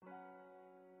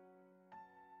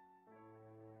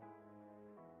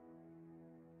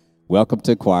Welcome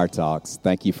to Choir Talks.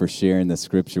 Thank you for sharing the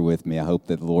scripture with me. I hope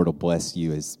that the Lord will bless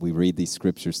you as we read these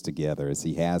scriptures together, as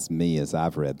He has me as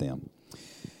I've read them.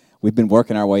 We've been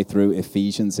working our way through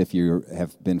Ephesians, if you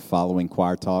have been following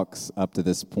Choir Talks up to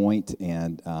this point,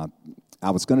 and I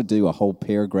was going to do a whole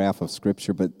paragraph of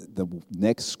scripture, but the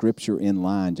next scripture in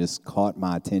line just caught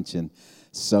my attention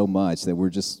so much that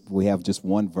we have just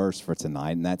one verse for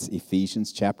tonight, and that's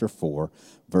Ephesians chapter 4,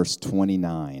 verse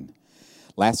 29.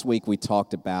 Last week we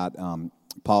talked about,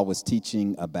 Paul was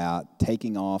teaching about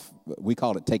taking off, we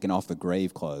called it taking off the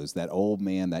grave clothes, that old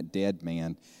man, that dead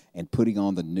man, and putting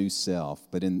on the new self.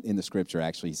 But in the scripture,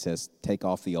 actually, he says, take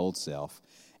off the old self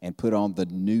and put on the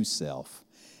new self.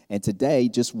 And today,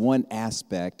 just one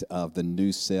aspect of the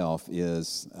new self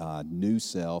is new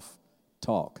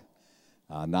self-talk.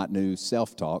 Not new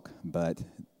self-talk, but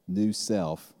new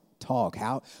self-talk.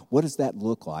 What does that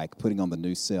look like, putting on the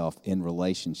new self in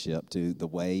relationship to the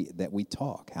way that we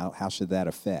talk? How should that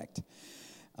affect?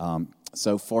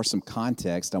 So for some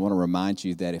context, I want to remind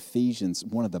you that Ephesians,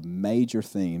 one of the major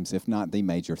themes, if not the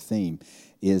major theme,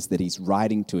 is that he's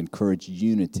writing to encourage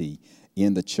unity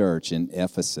in the church in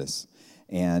Ephesus.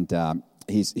 And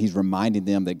he's reminding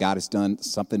them that God has done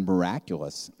something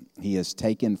miraculous. He has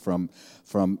taken from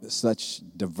such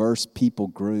diverse people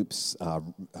groups,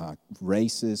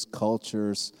 races,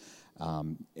 cultures,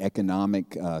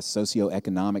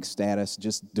 socioeconomic status,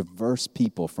 just diverse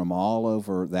people from all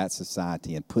over that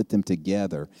society, and put them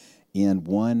together in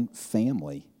one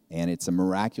family. And it's a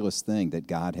miraculous thing that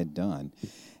God had done.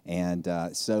 And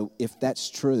so if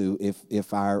that's true, if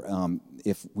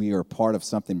we are part of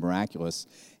something miraculous,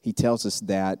 he tells us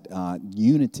that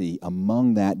unity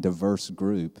among that diverse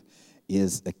group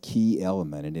is a key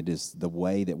element, and it is the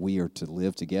way that we are to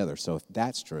live together. So if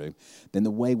that's true, then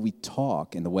the way we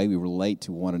talk and the way we relate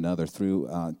to one another through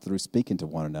speaking to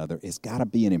one another has got to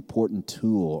be an important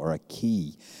tool or a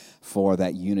key for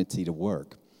that unity to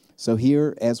work. So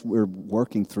here, as we're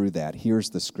working through that, here's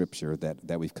the scripture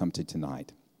that we've come to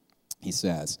tonight. He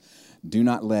says, "Do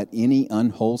not let any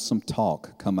unwholesome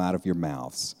talk come out of your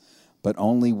mouths, but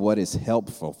only what is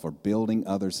helpful for building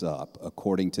others up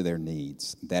according to their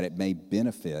needs, that it may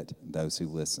benefit those who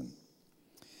listen."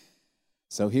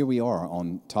 So here we are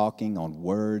on talking on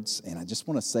words, and I just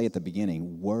want to say at the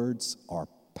beginning, words are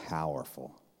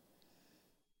powerful.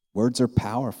 Words are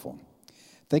powerful.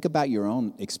 Think about your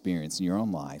own experience in your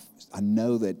own life. I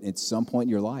know that at some point in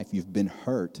your life, you've been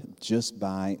hurt just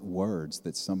by words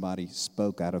that somebody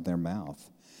spoke out of their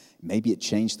mouth. Maybe it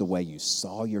changed the way you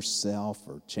saw yourself,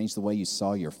 or changed the way you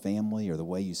saw your family, or the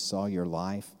way you saw your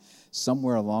life.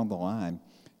 Somewhere along the line,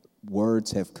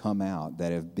 words have come out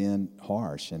that have been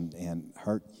harsh and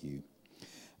hurt you.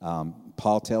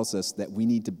 Paul tells us that we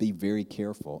need to be very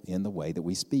careful in the way that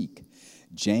we speak.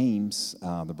 James,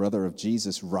 the brother of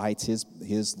Jesus, writes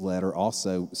his letter,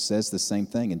 also says the same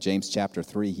thing. In James chapter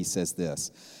 3, he says this,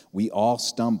 "We all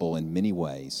stumble in many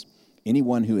ways.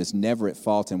 Anyone who is never at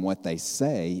fault in what they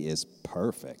say is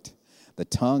perfect. The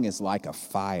tongue is like a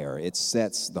fire. It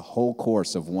sets the whole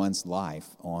course of one's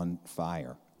life on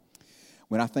fire."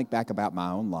 When I think back about my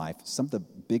own life, some of the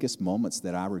biggest moments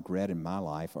that I regret in my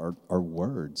life are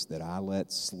words that I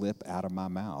let slip out of my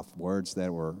mouth, words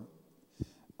that were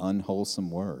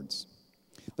unwholesome words.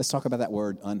 Let's talk about that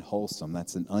word unwholesome.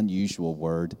 That's an unusual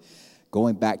word.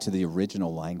 Going back to the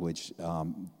original language,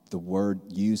 the word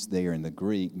used there in the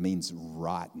Greek means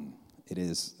rotten. It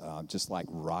is just like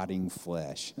rotting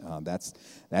flesh.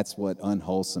 That's what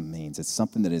unwholesome means. It's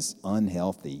something that is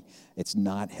unhealthy. It's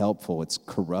not helpful. It's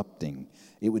corrupting.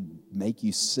 It would make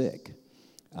you sick.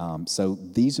 So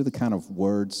these are the kind of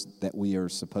words that we are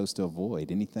supposed to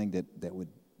avoid. Anything that would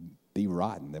be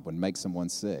rotten, that would make someone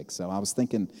sick. So I was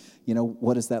thinking,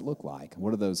 what does that look like?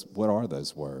 What are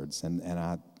those words? And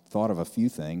I thought of a few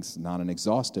things, not an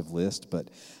exhaustive list, but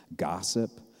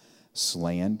gossip,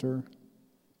 slander,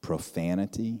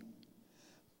 profanity,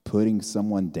 putting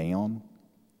someone down,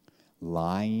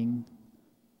 lying,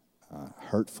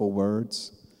 hurtful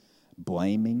words,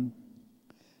 blaming,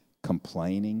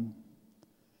 complaining,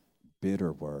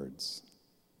 bitter words.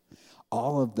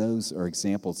 All of those are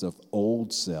examples of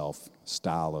old self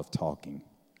style of talking.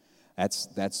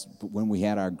 That's when we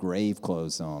had our grave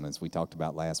clothes on, as we talked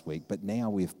about last week. But now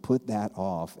we've put that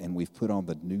off, and we've put on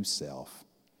the new self.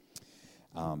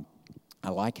 I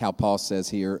like how Paul says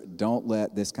here, don't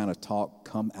let this kind of talk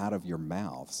come out of your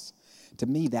mouths. To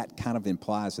me, that kind of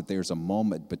implies that there's a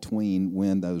moment between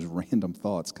when those random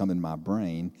thoughts come in my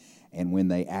brain and when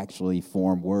they actually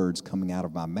form words coming out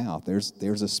of my mouth.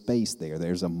 There's a space there.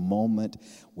 There's a moment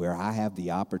where I have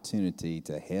the opportunity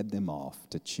to head them off,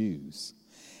 to choose.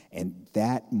 And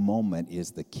that moment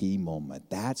is the key moment.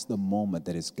 That's the moment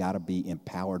that has got to be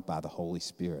empowered by the Holy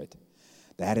Spirit.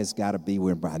 That has got to be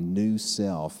where my new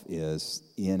self is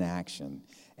in action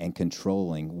and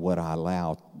controlling what I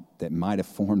allow that might have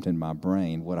formed in my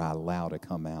brain, what I allow to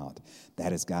come out.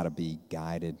 That has got to be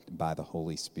guided by the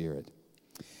Holy Spirit.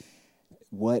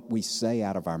 What we say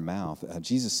out of our mouth,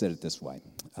 Jesus said it this way,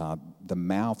 the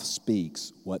mouth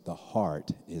speaks what the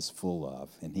heart is full of.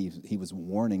 And he was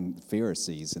warning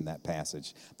Pharisees in that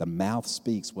passage. The mouth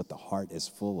speaks what the heart is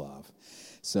full of.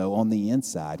 So on the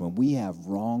inside, when we have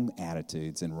wrong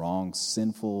attitudes and wrong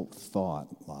sinful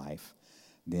thought life,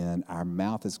 then our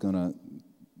mouth is going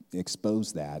to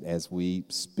expose that as we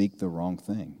speak the wrong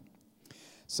thing.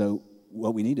 So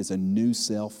what we need is a new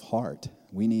self heart.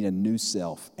 We need a new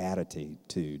self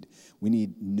attitude. We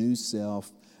need new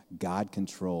self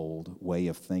God-controlled way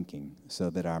of thinking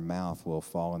so that our mouth will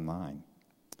fall in line.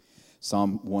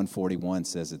 Psalm 141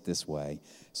 says it this way,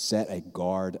 set a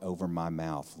guard over my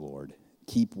mouth, Lord.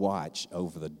 Keep watch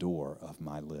over the door of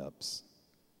my lips.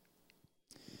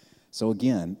 So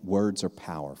again, words are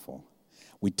powerful.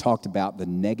 We talked about the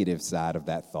negative side of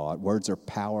that thought. Words are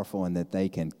powerful in that they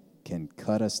can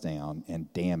cut us down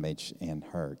and damage and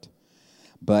hurt.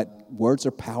 But words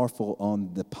are powerful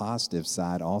on the positive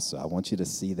side also. I want you to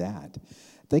see that.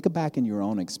 Think back in your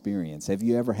own experience. Have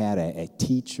you ever had a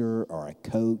teacher or a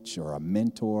coach or a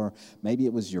mentor? Maybe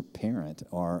it was your parent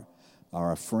or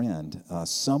a friend.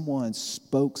 Someone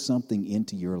spoke something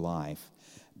into your life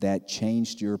that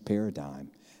changed your paradigm,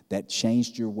 that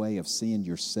changed your way of seeing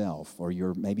yourself or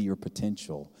maybe your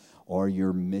potential or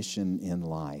your mission in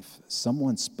life.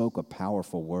 Someone spoke a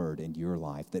powerful word in your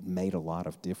life that made a lot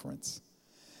of difference.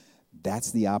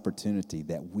 That's the opportunity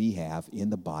that we have in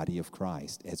the body of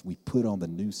Christ as we put on the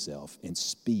new self and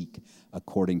speak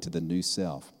according to the new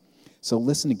self. So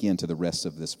listen again to the rest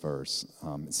of this verse.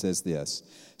 It says this,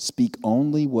 speak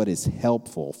only what is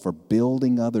helpful for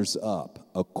building others up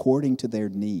according to their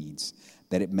needs,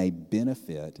 that it may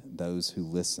benefit those who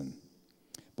listen.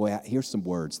 Boy, here's some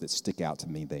words that stick out to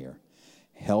me there.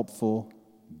 Helpful,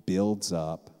 builds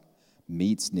up,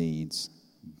 meets needs,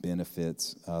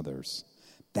 benefits others.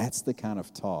 That's the kind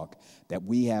of talk that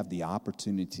we have the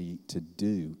opportunity to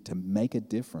do to make a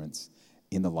difference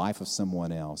in the life of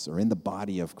someone else or in the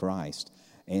body of Christ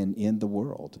and in the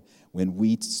world. When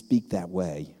we speak that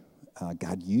way,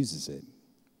 God uses it.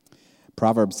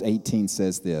 Proverbs 18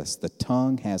 says this, the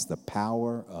tongue has the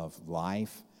power of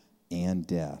life and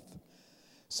death.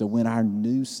 So when our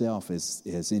new self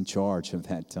is in charge of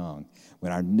that tongue,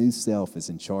 when our new self is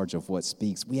in charge of what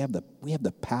speaks, we have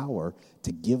the power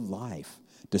to give life,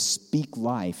 to speak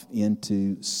life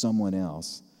into someone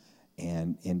else,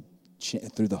 and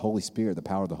through the Holy Spirit, the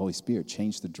power of the Holy Spirit,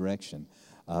 change the direction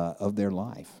of their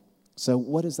life. So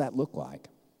what does that look like?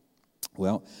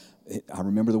 Well, I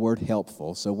remember the word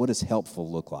helpful. So what does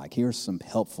helpful look like? Here's some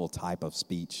helpful type of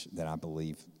speech that I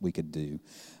believe we could do.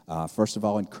 First of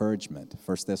all, encouragement.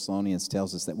 1 Thessalonians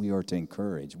tells us that we are to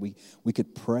encourage. We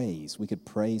could praise. We could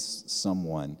praise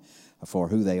someone for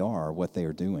who they are, what they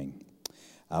are doing.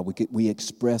 We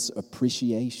express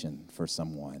appreciation for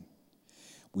someone.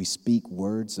 We speak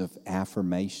words of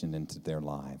affirmation into their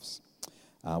lives.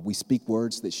 We speak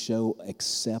words that show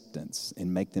acceptance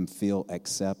and make them feel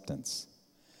acceptance.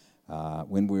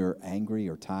 When we're angry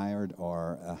or tired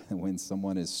or when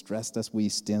someone has stressed us, we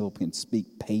still can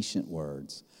speak patient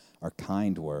words or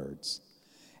kind words.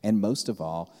 And most of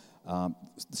all,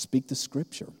 speak the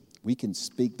Scripture. We can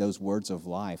speak those words of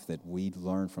life that we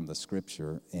learn from the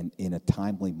Scripture and in a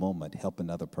timely moment help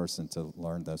another person to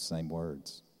learn those same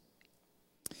words.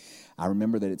 I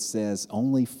remember that it says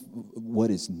only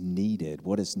what is needed,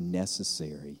 what is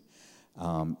necessary.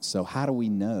 So how do we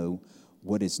know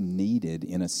what is needed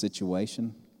in a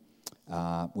situation?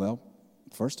 Well,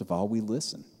 first of all, we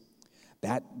listen.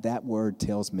 That word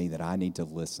tells me that I need to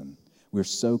listen. We're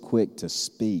so quick to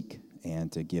speak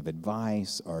and to give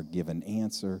advice or give an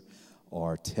answer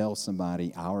or tell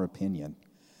somebody our opinion.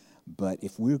 But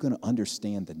if we're going to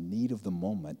understand the need of the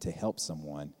moment to help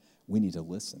someone, we need to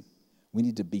listen. We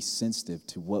need to be sensitive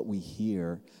to what we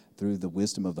hear through the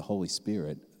wisdom of the Holy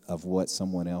Spirit of what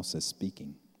someone else is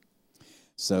speaking.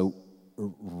 So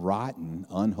rotten,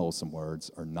 unwholesome words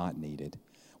are not needed.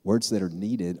 Words that are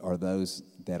needed are those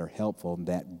that are helpful,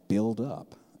 that build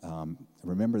up.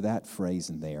 Remember that phrase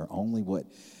in there, only what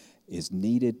is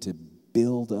needed to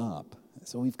build up.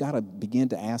 So we've got to begin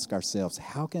to ask ourselves,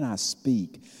 how can I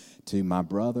speak to my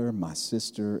brother, my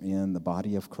sister in the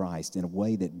body of Christ in a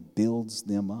way that builds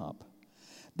them up,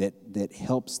 that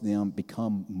helps them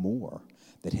become more,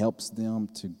 that helps them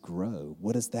to grow?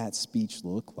 What does that speech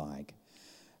look like?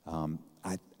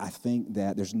 I think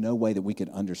that there's no way that we could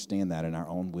understand that in our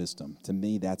own wisdom. To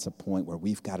me, that's a point where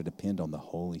we've got to depend on the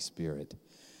Holy Spirit.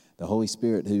 The Holy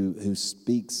Spirit who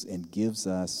speaks and gives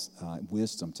us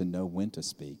wisdom to know when to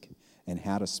speak and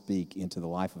how to speak into the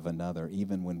life of another,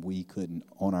 even when we couldn't,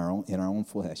 in our own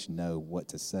flesh, know what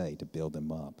to say to build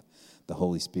them up. The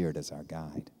Holy Spirit is our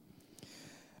guide.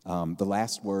 The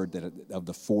last word of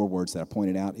the 4 words that I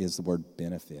pointed out is the word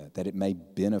benefit, that it may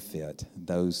benefit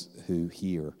those who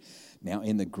hear. Now,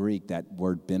 in the Greek, that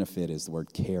word benefit is the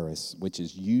word charis, which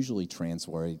is usually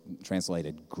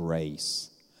translated grace.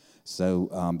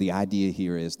 So the idea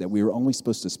here is that we are only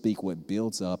supposed to speak what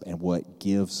builds up and what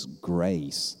gives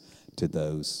grace to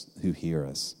those who hear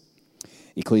us.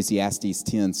 Ecclesiastes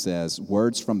 10 says,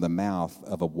 words from the mouth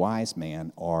of a wise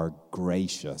man are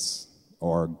gracious,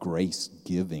 or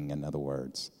grace-giving, in other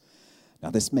words.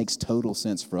 Now, this makes total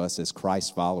sense for us as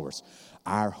Christ followers.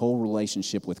 Our whole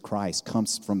relationship with Christ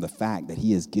comes from the fact that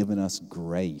he has given us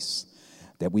grace,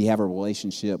 that we have a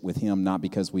relationship with him not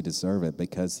because we deserve it,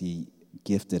 because he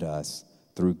gifted us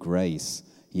through grace.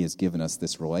 He has given us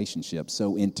this relationship.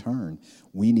 So in turn,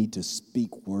 we need to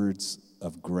speak words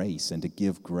of grace and to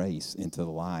give grace into the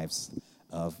lives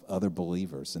of other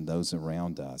believers and those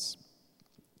around us.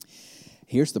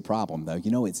 Here's the problem,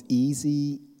 though. It's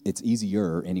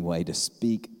easier anyway to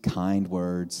speak kind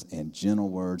words and gentle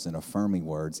words and affirming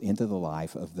words into the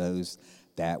life of those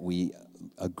that we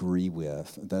agree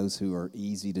with, those who are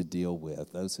easy to deal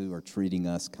with, those who are treating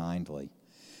us kindly.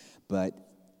 But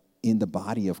in the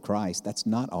body of Christ, that's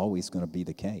not always going to be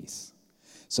the case.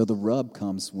 So the rub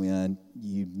comes when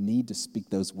you need to speak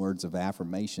those words of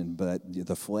affirmation, but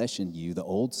the flesh in you, the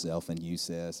old self in you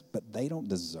says, but they don't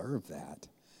deserve that.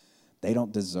 They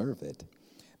don't deserve it.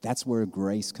 That's where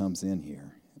grace comes in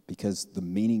here, because the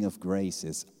meaning of grace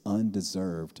is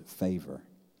undeserved favor.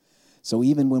 So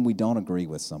even when we don't agree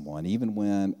with someone, even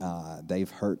when they've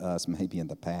hurt us maybe in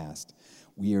the past,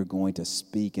 we are going to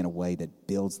speak in a way that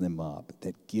builds them up,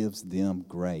 that gives them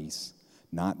grace,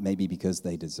 not maybe because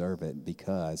they deserve it,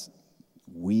 because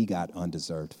we got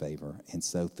undeserved favor. And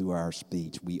so through our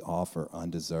speech, we offer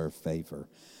undeserved favor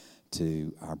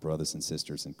to our brothers and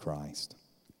sisters in Christ.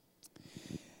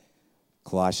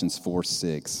 Colossians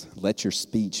 4:6, let your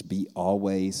speech be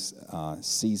always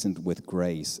seasoned with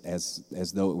grace,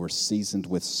 as though it were seasoned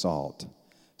with salt,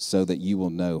 so that you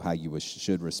will know how you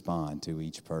should respond to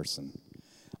each person.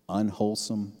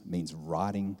 Unwholesome means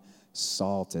rotting.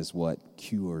 Salt is what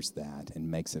cures that and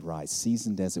makes it right.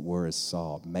 Seasoned as it were as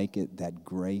salt. Make it that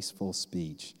graceful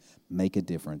speech. Make a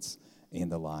difference in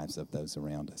the lives of those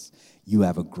around us. You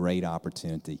have a great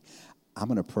opportunity. I'm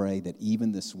going to pray that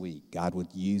even this week, God would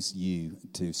use you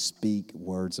to speak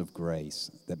words of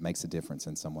grace that makes a difference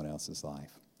in someone else's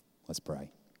life. Let's pray.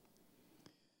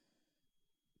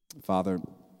 Father,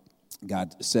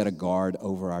 God, set a guard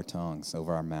over our tongues,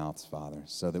 over our mouths, Father,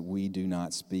 so that we do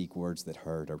not speak words that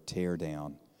hurt or tear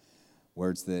down,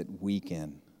 words that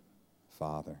weaken,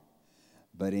 Father.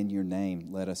 But in your name,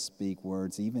 let us speak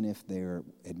words, even if they're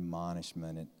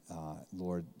admonishment.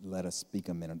 Lord, let us speak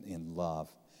them in love,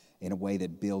 in a way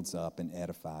that builds up and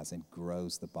edifies and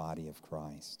grows the body of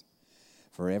Christ.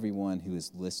 For everyone who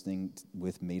is listening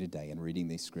with me today and reading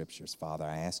these scriptures, Father,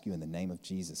 I ask you in the name of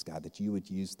Jesus, God, that you would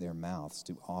use their mouths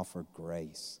to offer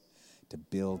grace, to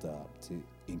build up, to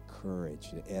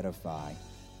encourage, to edify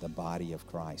the body of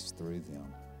Christ through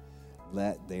them.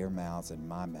 Let their mouths and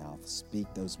my mouth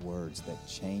speak those words that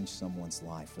change someone's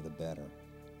life for the better.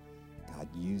 God,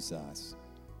 use us.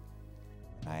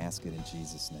 I ask it in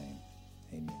Jesus' name.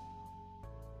 Amen.